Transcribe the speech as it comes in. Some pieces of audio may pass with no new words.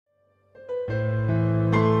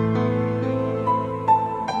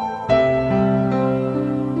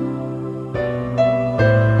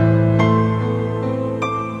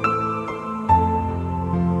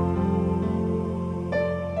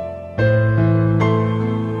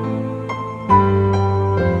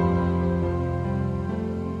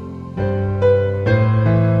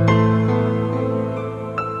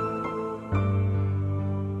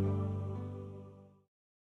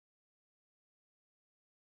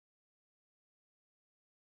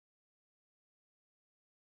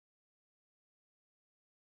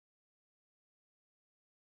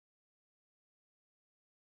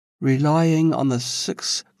relying on the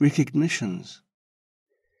 6 recognitions,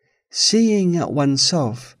 seeing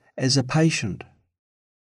oneself as a patient,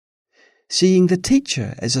 seeing the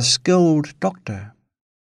teacher as a skilled doctor,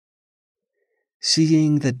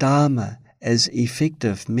 seeing the Dharma as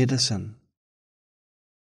effective medicine,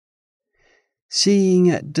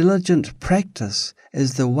 seeing diligent practice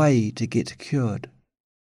as the way to get cured.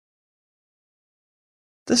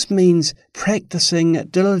 This means practicing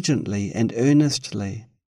diligently and earnestly.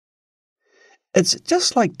 It's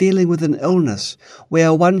just like dealing with an illness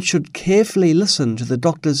where one should carefully listen to the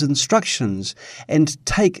doctor's instructions and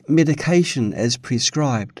take medication as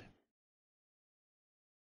prescribed.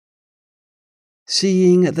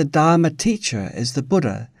 Seeing the Dharma teacher as the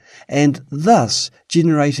Buddha and thus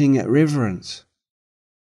generating reverence.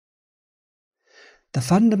 The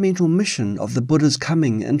fundamental mission of the Buddha's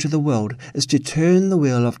coming into the world is to turn the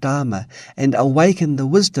wheel of Dharma and awaken the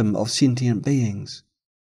wisdom of sentient beings.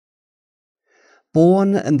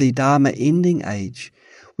 Born in the Dharma-ending age,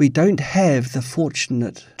 we don't have the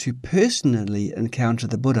fortunate to personally encounter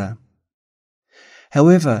the Buddha.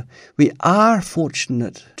 However, we are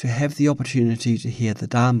fortunate to have the opportunity to hear the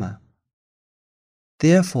Dharma.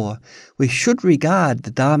 Therefore, we should regard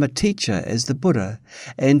the Dharma teacher as the Buddha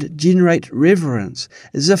and generate reverence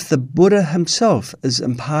as if the Buddha himself is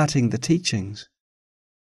imparting the teachings.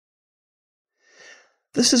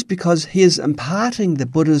 This is because he is imparting the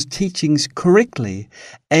Buddha's teachings correctly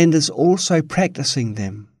and is also practicing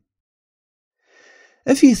them.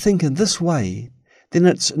 If you think in this way, then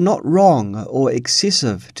it's not wrong or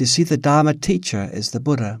excessive to see the Dharma teacher as the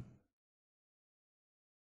Buddha.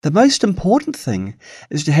 The most important thing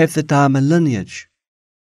is to have the Dharma lineage.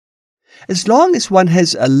 As long as one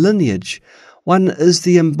has a lineage, one is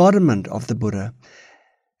the embodiment of the Buddha,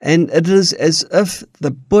 and it is as if the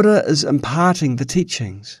Buddha is imparting the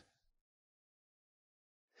teachings.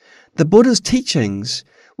 The Buddha's teachings,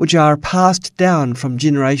 which are passed down from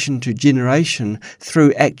generation to generation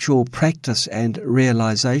through actual practice and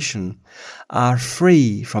realization, are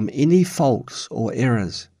free from any faults or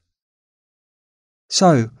errors.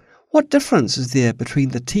 So, what difference is there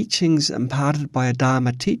between the teachings imparted by a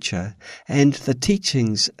Dharma teacher and the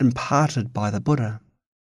teachings imparted by the Buddha?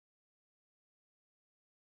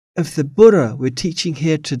 If the Buddha were teaching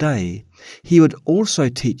here today, he would also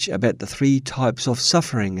teach about the 3 types of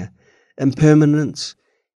suffering: impermanence,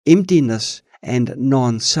 emptiness, and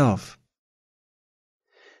non-self.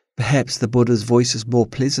 Perhaps the Buddha's voice is more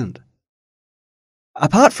pleasant.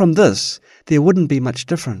 Apart from this, there wouldn't be much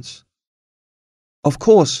difference. Of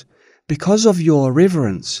course, because of your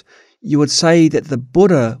reverence, you would say that the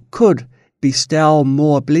Buddha could bestow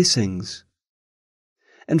more blessings.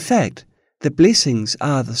 In fact, the blessings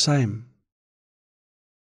are the same.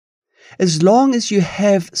 As long as you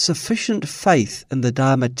have sufficient faith in the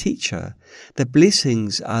Dharma teacher, the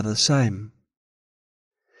blessings are the same.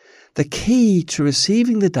 The key to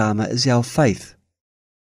receiving the Dharma is our faith.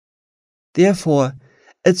 Therefore,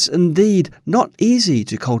 it's indeed not easy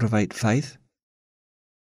to cultivate faith.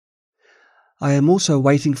 I am also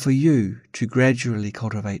waiting for you to gradually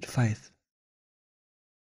cultivate faith.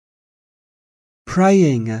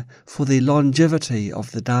 Praying for the longevity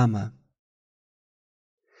of the Dharma.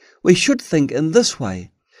 We should think in this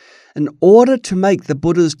way: in order to make the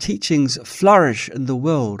Buddha's teachings flourish in the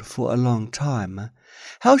world for a long time,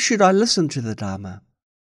 how should I listen to the Dharma?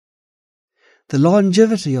 The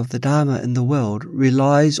longevity of the Dharma in the world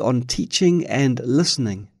relies on teaching and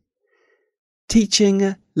listening.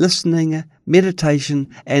 Teaching, listening,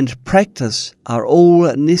 meditation, and practice are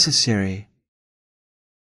all necessary.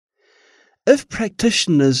 If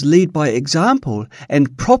practitioners lead by example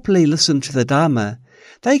and properly listen to the Dharma,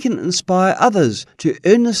 they can inspire others to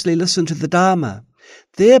earnestly listen to the Dharma,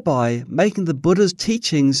 thereby making the Buddha's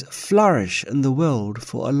teachings flourish in the world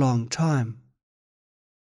for a long time.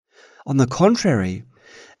 On the contrary,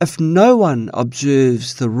 if no one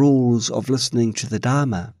observes the rules of listening to the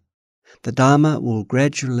Dharma will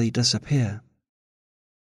gradually disappear.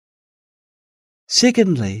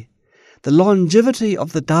 Secondly, the longevity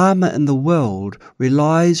of the Dharma in the world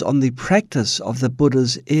relies on the practice of the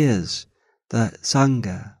Buddha's heirs, the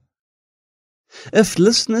Sangha. If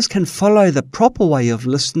listeners can follow the proper way of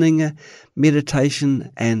listening,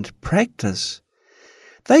 meditation, and practice,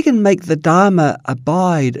 they can make the Dharma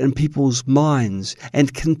abide in people's minds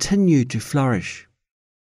and continue to flourish.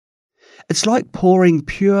 It's like pouring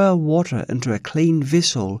pure water into a clean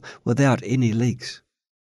vessel without any leaks.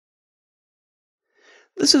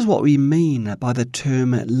 This is what we mean by the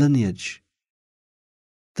term lineage.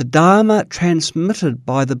 The Dharma transmitted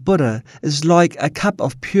by the Buddha is like a cup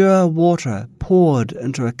of pure water poured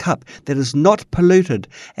into a cup that is not polluted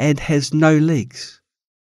and has no leaks.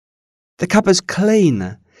 The cup is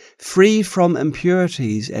clean, free from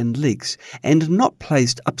impurities and leaks, and not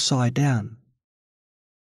placed upside down.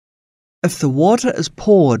 If the water is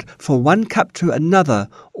poured from one cup to another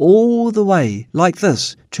all the way, like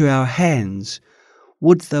this, to our hands,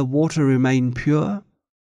 would the water remain pure?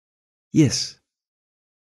 Yes.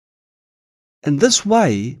 In this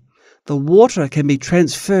way, the water can be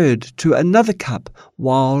transferred to another cup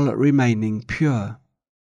while remaining pure.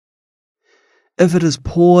 If it is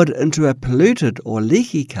poured into a polluted or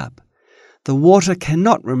leaky cup, the water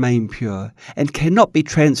cannot remain pure and cannot be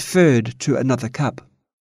transferred to another cup.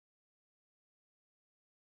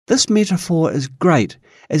 This metaphor is great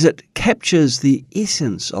as it captures the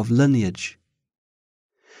essence of lineage.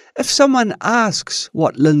 If someone asks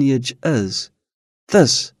what lineage is,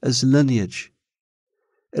 this is lineage.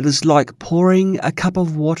 It is like pouring a cup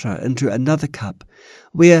of water into another cup,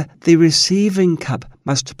 where the receiving cup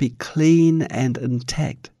must be clean and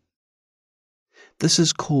intact. This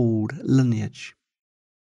is called lineage.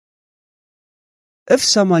 If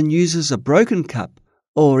someone uses a broken cup,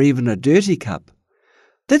 or even a dirty cup,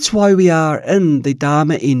 that's why we are in the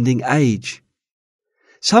Dharma-ending age.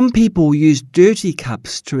 Some people use dirty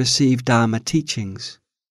cups to receive Dharma teachings.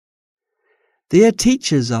 Their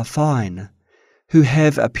teachers are fine, who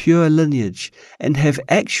have a pure lineage and have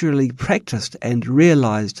actually practiced and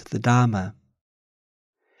realized the Dharma.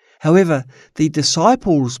 However, the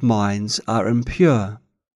disciples' minds are impure.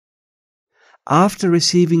 After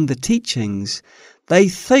receiving the teachings, they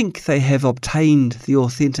think they have obtained the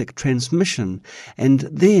authentic transmission and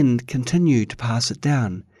then continue to pass it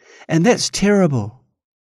down, and that's terrible.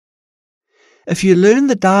 If you learn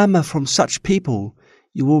the Dharma from such people,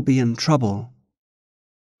 you will be in trouble.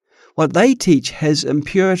 What they teach has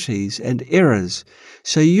impurities and errors,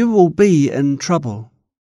 so you will be in trouble.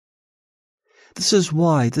 This is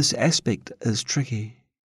why this aspect is tricky.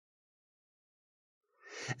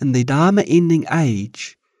 In the Dharma-ending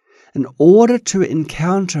age, in order to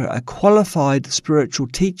encounter a qualified spiritual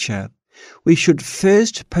teacher, we should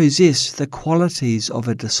first possess the qualities of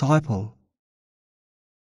a disciple.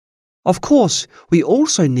 Of course, we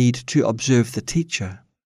also need to observe the teacher.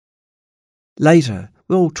 Later,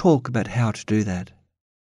 we'll talk about how to do that.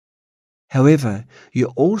 However, you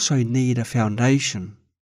also need a foundation.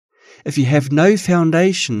 If you have no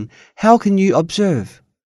foundation, how can you observe?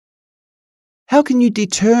 How can you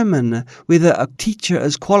determine whether a teacher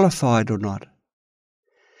is qualified or not?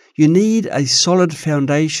 You need a solid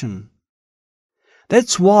foundation.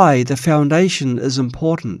 That's why the foundation is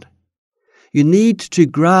important. You need to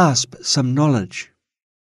grasp some knowledge.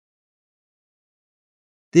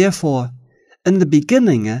 Therefore, in the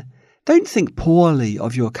beginning, don't think poorly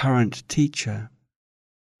of your current teacher.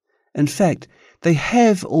 In fact, they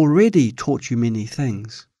have already taught you many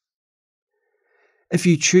things. If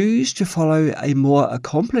you choose to follow a more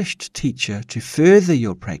accomplished teacher to further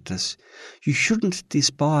your practice, you shouldn't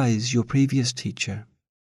despise your previous teacher.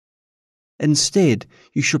 Instead,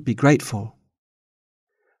 you should be grateful.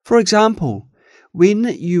 For example, when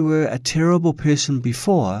you were a terrible person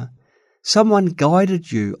before, someone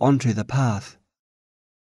guided you onto the path.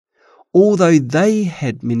 Although they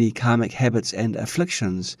had many karmic habits and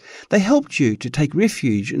afflictions, they helped you to take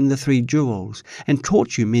refuge in the three jewels and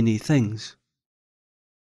taught you many things.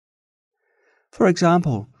 For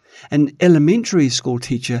example, an elementary school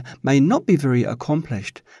teacher may not be very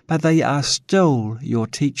accomplished, but they are still your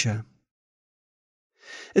teacher.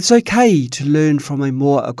 It's okay to learn from a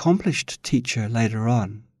more accomplished teacher later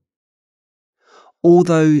on.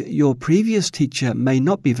 Although your previous teacher may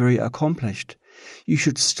not be very accomplished, you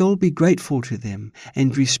should still be grateful to them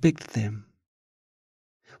and respect them.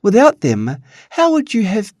 Without them, how would you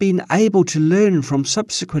have been able to learn from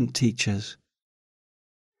subsequent teachers?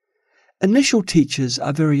 Initial teachers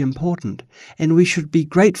are very important, and we should be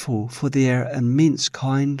grateful for their immense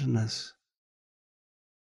kindness.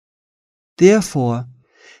 Therefore,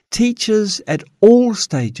 teachers at all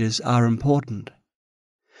stages are important.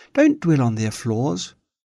 Don't dwell on their flaws.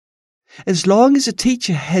 As long as a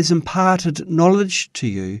teacher has imparted knowledge to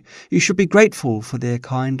you, you should be grateful for their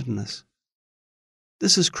kindness.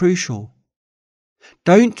 This is crucial.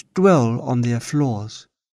 Don't dwell on their flaws.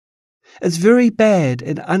 It's very bad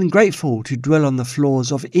and ungrateful to dwell on the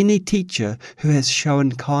flaws of any teacher who has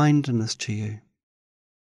shown kindness to you.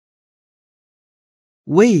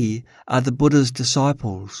 We are the Buddha's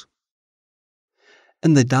disciples.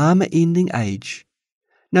 In the Dharma-ending age,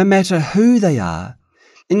 no matter who they are,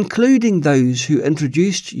 including those who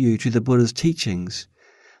introduced you to the Buddha's teachings,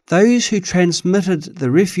 those who transmitted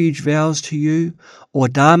the refuge vows to you, or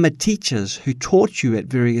Dharma teachers who taught you at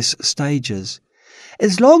various stages,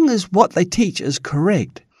 as long as what they teach is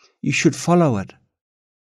correct, you should follow it.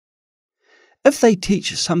 If they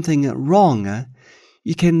teach something wrong,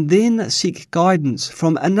 you can then seek guidance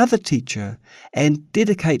from another teacher and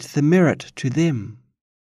dedicate the merit to them.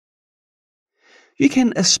 You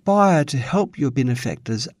can aspire to help your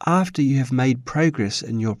benefactors after you have made progress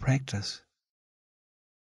in your practice.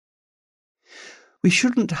 We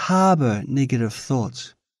shouldn't harbour negative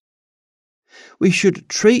thoughts. We should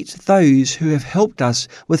treat those who have helped us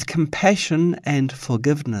with compassion and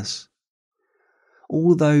forgiveness.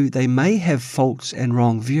 Although they may have faults and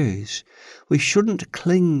wrong views, we shouldn't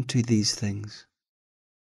cling to these things.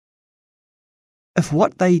 If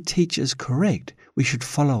what they teach is correct, we should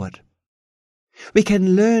follow it. We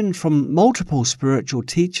can learn from multiple spiritual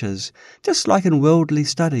teachers, just like in worldly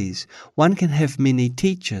studies. One can have many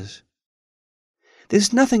teachers.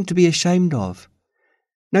 There's nothing to be ashamed of.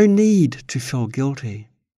 No need to feel guilty.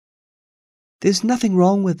 There's nothing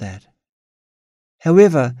wrong with that.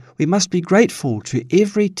 However, we must be grateful to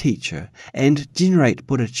every teacher and generate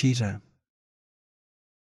bodhicitta.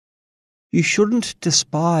 You shouldn't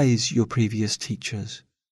despise your previous teachers.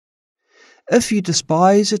 If you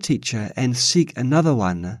despise a teacher and seek another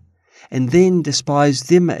one, and then despise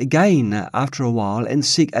them again after a while and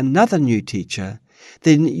seek another new teacher,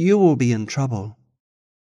 then you will be in trouble.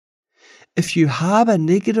 If you harbour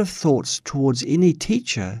negative thoughts towards any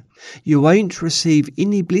teacher, you won't receive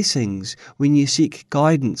any blessings when you seek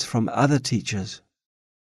guidance from other teachers.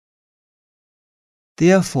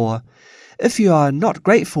 Therefore, if you are not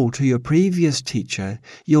grateful to your previous teacher,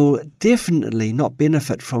 you'll definitely not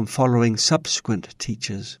benefit from following subsequent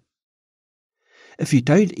teachers. If you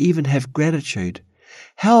don't even have gratitude,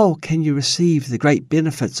 how can you receive the great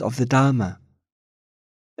benefits of the Dharma?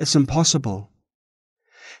 It's impossible.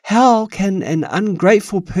 How can an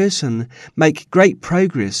ungrateful person make great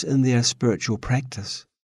progress in their spiritual practice?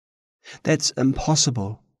 That's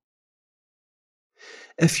impossible.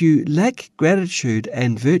 If you lack gratitude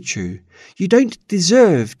and virtue, you don't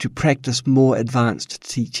deserve to practice more advanced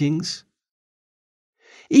teachings.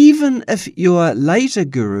 Even if your later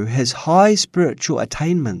guru has high spiritual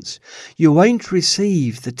attainments, you won't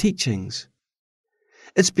receive the teachings.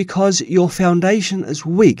 It's because your foundation is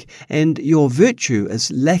weak and your virtue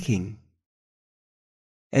is lacking.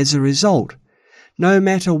 As a result, no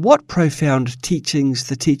matter what profound teachings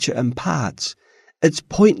the teacher imparts, it's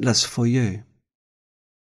pointless for you.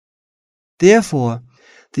 Therefore,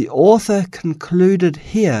 the author concluded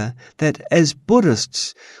here that as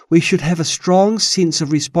Buddhists, we should have a strong sense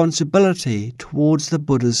of responsibility towards the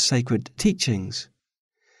Buddha's sacred teachings.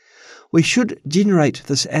 We should generate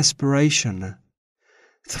this aspiration.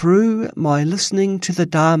 Through my listening to the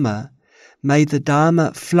Dharma, may the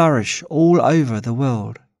Dharma flourish all over the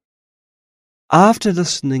world. After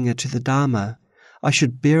listening to the Dharma, I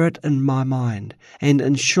should bear it in my mind and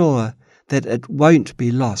ensure that it won't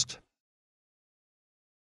be lost.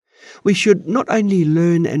 We should not only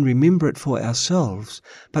learn and remember it for ourselves,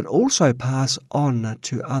 but also pass on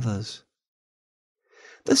to others.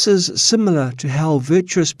 This is similar to how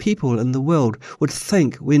virtuous people in the world would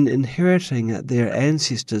think when inheriting their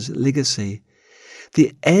ancestors' legacy.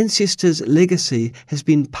 The ancestors' legacy has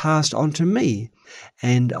been passed on to me,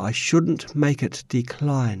 and I shouldn't make it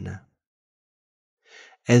decline.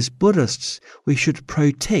 As Buddhists, we should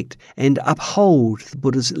protect and uphold the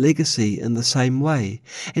Buddha's legacy in the same way,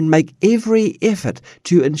 and make every effort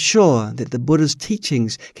to ensure that the Buddha's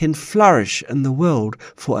teachings can flourish in the world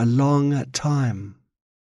for a long time.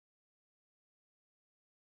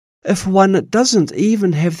 If one doesn't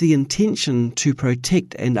even have the intention to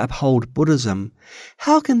protect and uphold Buddhism,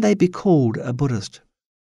 how can they be called a Buddhist?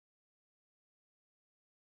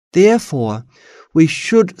 Therefore, we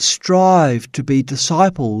should strive to be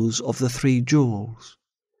disciples of the three jewels.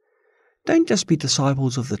 Don't just be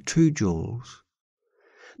disciples of the two jewels.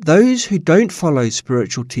 Those who don't follow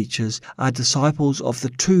spiritual teachers are disciples of the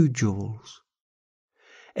two jewels.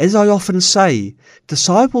 As I often say,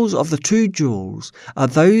 disciples of the two jewels are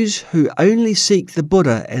those who only seek the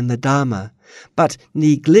Buddha and the Dharma, but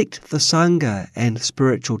neglect the Sangha and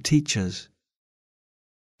spiritual teachers.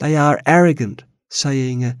 They are arrogant,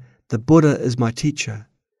 saying, "The Buddha is my teacher.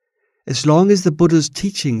 As long as the Buddha's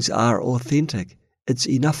teachings are authentic, it's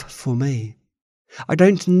enough for me. I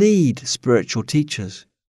don't need spiritual teachers."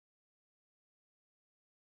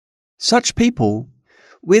 Such people,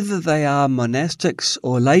 whether they are monastics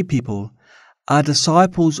or lay people, are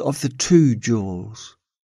disciples of the two jewels.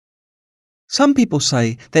 Some people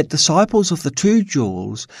say that disciples of the 2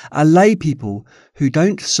 jewels are lay people who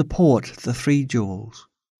don't support the 3 jewels.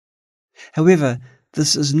 However,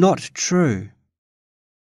 this is not true.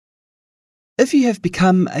 If you have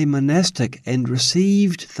become a monastic and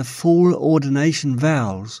received the full ordination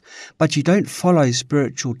vows, but you don't follow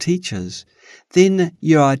spiritual teachers, then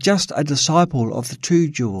you are just a disciple of the 2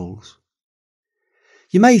 jewels.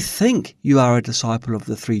 You may think you are a disciple of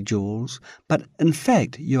the 3 jewels, but in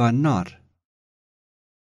fact you are not.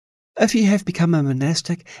 If you have become a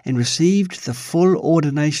monastic and received the full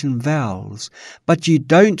ordination vows, but you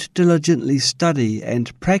don't diligently study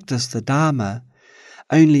and practice the Dharma,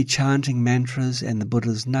 only chanting mantras and the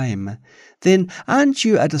Buddha's name, then aren't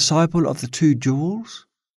you a disciple of the 2 jewels?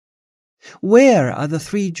 Where are the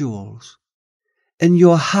 3 jewels? In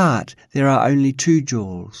your heart there are only 2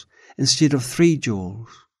 jewels, instead of 3 jewels.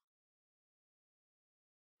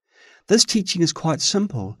 This teaching is quite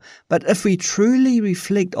simple, but if we truly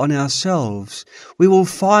reflect on ourselves, we will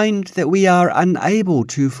find that we are unable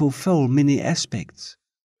to fulfill many aspects.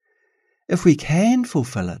 If we can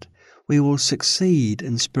fulfill it, we will succeed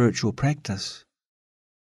in spiritual practice.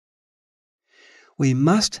 We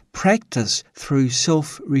must practice through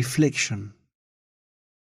self-reflection.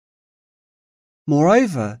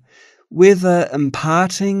 Moreover, whether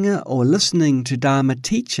imparting or listening to Dharma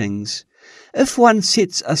teachings, if one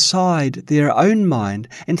sets aside their own mind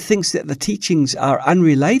and thinks that the teachings are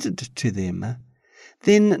unrelated to them,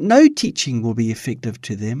 then no teaching will be effective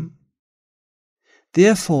to them.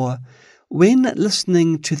 Therefore, when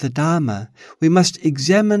listening to the Dharma, we must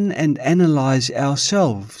examine and analyze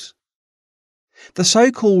ourselves. The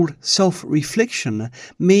so-called self-reflection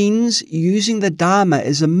means using the Dharma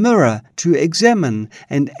as a mirror to examine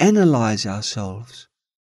and analyze ourselves.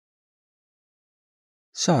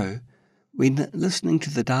 So, when listening to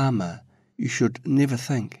the Dharma, you should never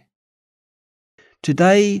think.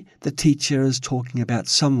 Today, the teacher is talking about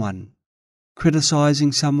someone,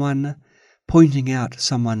 criticizing someone, pointing out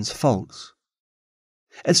someone's faults.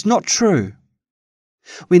 It's not true.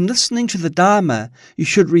 When listening to the Dharma, you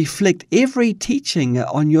should reflect every teaching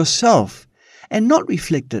on yourself and not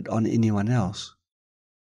reflect it on anyone else.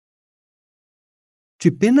 To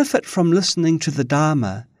benefit from listening to the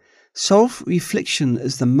Dharma, self-reflection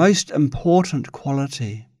is the most important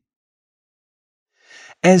quality.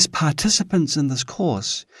 As participants in this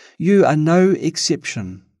course, you are no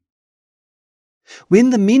exception. When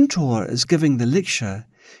the mentor is giving the lecture,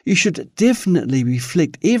 you should definitely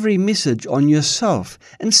reflect every message on yourself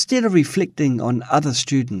instead of reflecting on other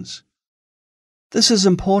students. This is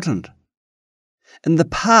important. In the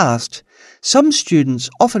past, some students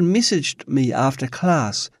often messaged me after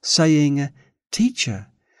class saying, "Teacher,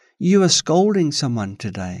 you are scolding someone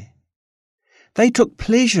today." They took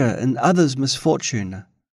pleasure in others' misfortune.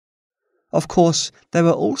 Of course, they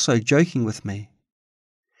were also joking with me.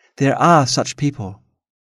 There are such people.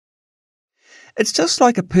 It's just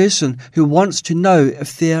like a person who wants to know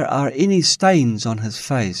if there are any stains on his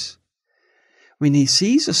face. When he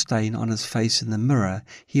sees a stain on his face in the mirror,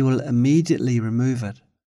 he will immediately remove it.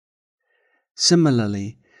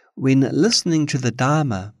 Similarly, when listening to the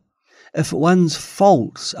Dharma, if one's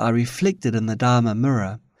faults are reflected in the Dharma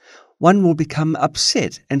mirror, one will become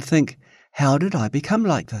upset and think, "How did I become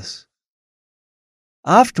like this?"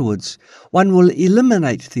 Afterwards, one will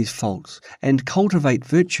eliminate these faults and cultivate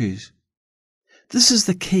virtues. This is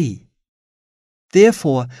the key.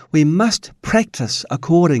 Therefore, we must practice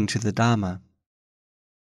according to the Dharma.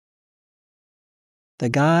 The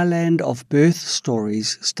Garland of Birth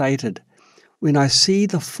Stories stated, "When I see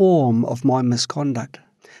the form of my misconduct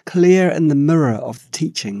clear in the mirror of the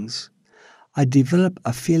teachings, I develop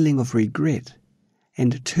a feeling of regret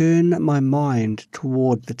and turn my mind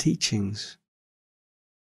toward the teachings."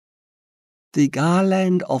 The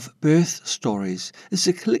Garland of Birth Stories is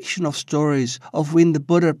a collection of stories of when the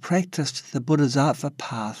Buddha practiced the Bodhisattva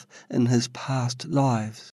path in his past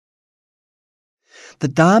lives. The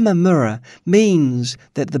Dharma mirror means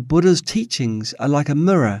that the Buddha's teachings are like a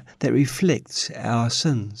mirror that reflects our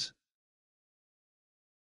sins.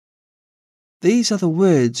 These are the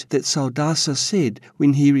words that Saudasa said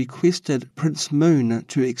when he requested Prince Moon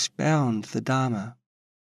to expound the Dharma.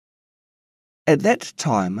 At that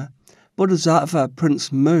time, Bodhisattva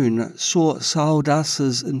Prince Moon saw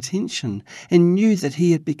Saudasa's intention and knew that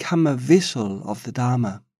he had become a vessel of the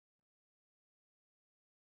Dharma.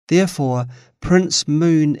 Therefore, Prince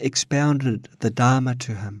Moon expounded the Dharma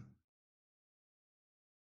to him.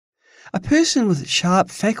 A person with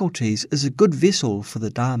sharp faculties is a good vessel for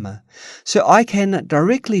the Dharma, so I can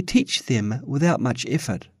directly teach them without much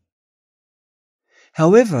effort.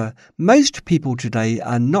 However, most people today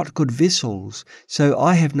are not good vessels, so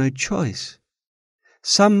I have no choice.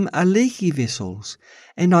 Some are leaky vessels,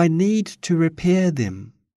 and I need to repair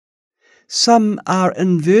them. Some are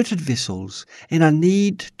inverted vessels, and I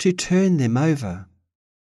need to turn them over.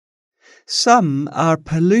 Some are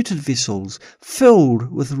polluted vessels, filled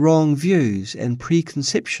with wrong views and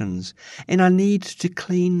preconceptions, and I need to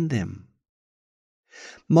clean them.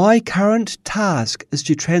 My current task is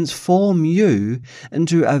to transform you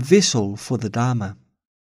into a vessel for the Dharma.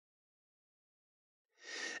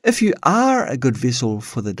 If you are a good vessel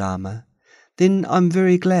for the Dharma, then I'm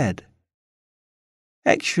very glad.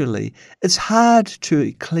 Actually, it's hard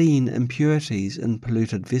to clean impurities in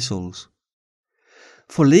polluted vessels.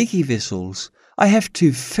 For leaky vessels, I have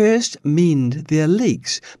to first mend their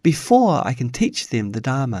leaks before I can teach them the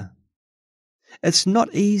Dharma. It's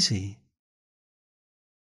not easy.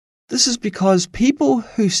 This is because people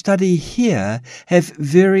who study here have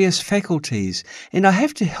various faculties, and I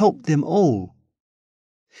have to help them all.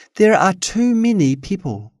 There are too many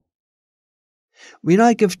people. When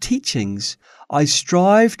I give teachings, I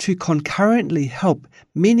strive to concurrently help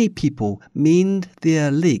many people mend their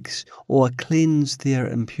leaks or cleanse their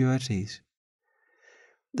impurities.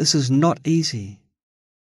 This is not easy.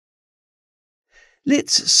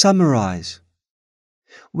 Let's summarize.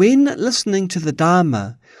 When listening to the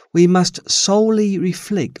Dharma, we must solely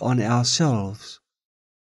reflect on ourselves.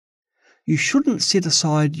 You shouldn't set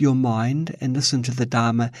aside your mind and listen to the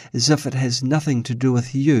Dharma as if it has nothing to do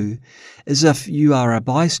with you, as if you are a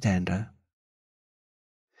bystander.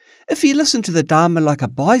 If you listen to the Dharma like a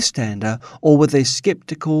bystander or with a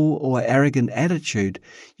skeptical or arrogant attitude,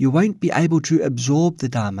 you won't be able to absorb the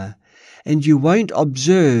Dharma, and you won't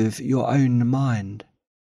observe your own mind.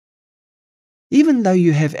 Even though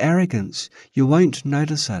you have arrogance, you won't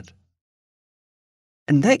notice it.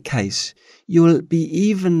 In that case, you will be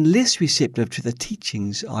even less receptive to the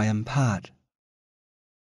teachings I impart.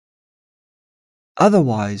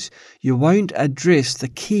 Otherwise, you won't address the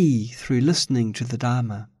key through listening to the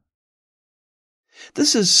Dharma.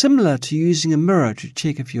 This is similar to using a mirror to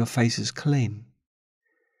check if your face is clean.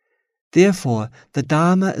 Therefore, the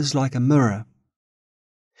Dharma is like a mirror.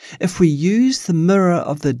 If we use the mirror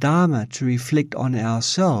of the Dharma to reflect on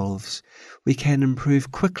ourselves, we can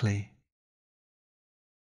improve quickly.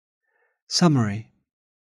 Summary.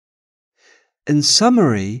 In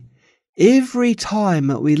summary, every time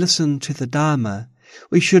we listen to the Dharma,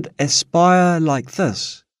 we should aspire like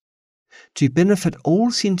this. To benefit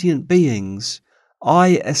all sentient beings,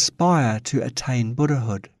 I aspire to attain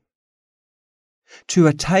Buddhahood. To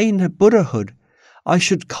attain Buddhahood, I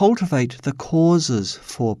should cultivate the causes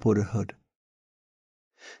for Buddhahood.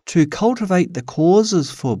 To cultivate the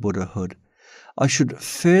causes for Buddhahood, I should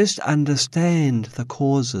first understand the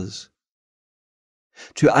causes.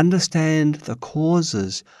 To understand the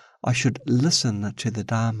causes, I should listen to the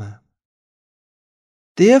Dharma.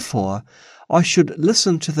 Therefore, I should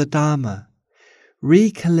listen to the Dharma,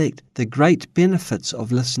 recollect the great benefits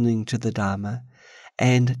of listening to the Dharma,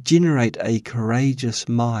 and generate a courageous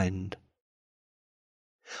mind.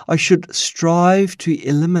 I should strive to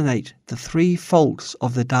eliminate the 3 faults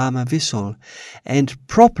of the Dharma vessel and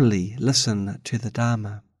properly listen to the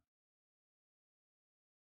Dharma.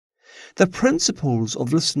 The principles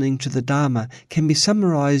of listening to the Dharma can be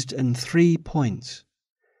summarized in 3 points.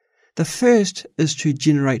 The first is to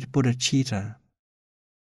generate bodhicitta.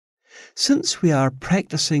 Since we are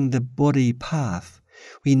practicing the Bodhi path,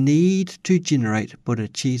 we need to generate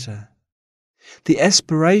bodhicitta, the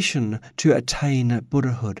aspiration to attain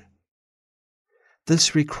Buddhahood.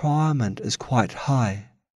 This requirement is quite high.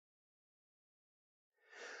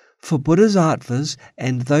 For Bodhisattvas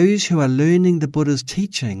and those who are learning the Buddha's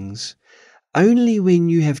teachings, only when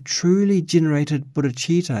you have truly generated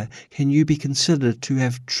bodhicitta can you be considered to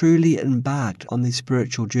have truly embarked on the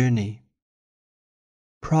spiritual journey.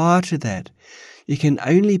 Prior to that, you can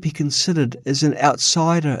only be considered as an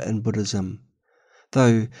outsider in Buddhism,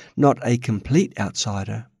 though not a complete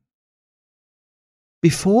outsider.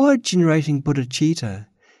 Before generating bodhicitta,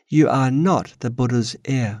 you are not the Buddha's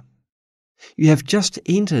heir. You have just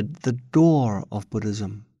entered the door of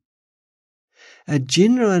Buddhism. A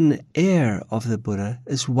genuine heir of the Buddha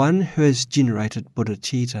is one who has generated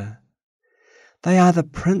bodhicitta. They are the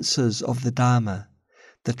princes of the Dharma,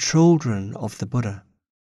 the children of the Buddha.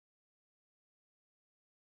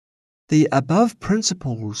 The above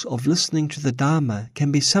principles of listening to the Dharma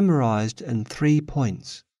can be summarized in 3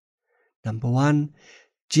 points. Number 1,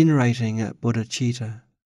 generating bodhicitta.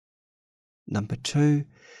 Number 2,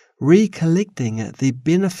 recollecting the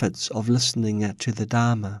benefits of listening to the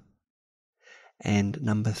Dharma. And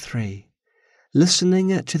number 3,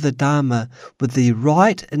 listening to the Dharma with the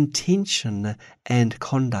right intention and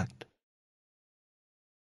conduct.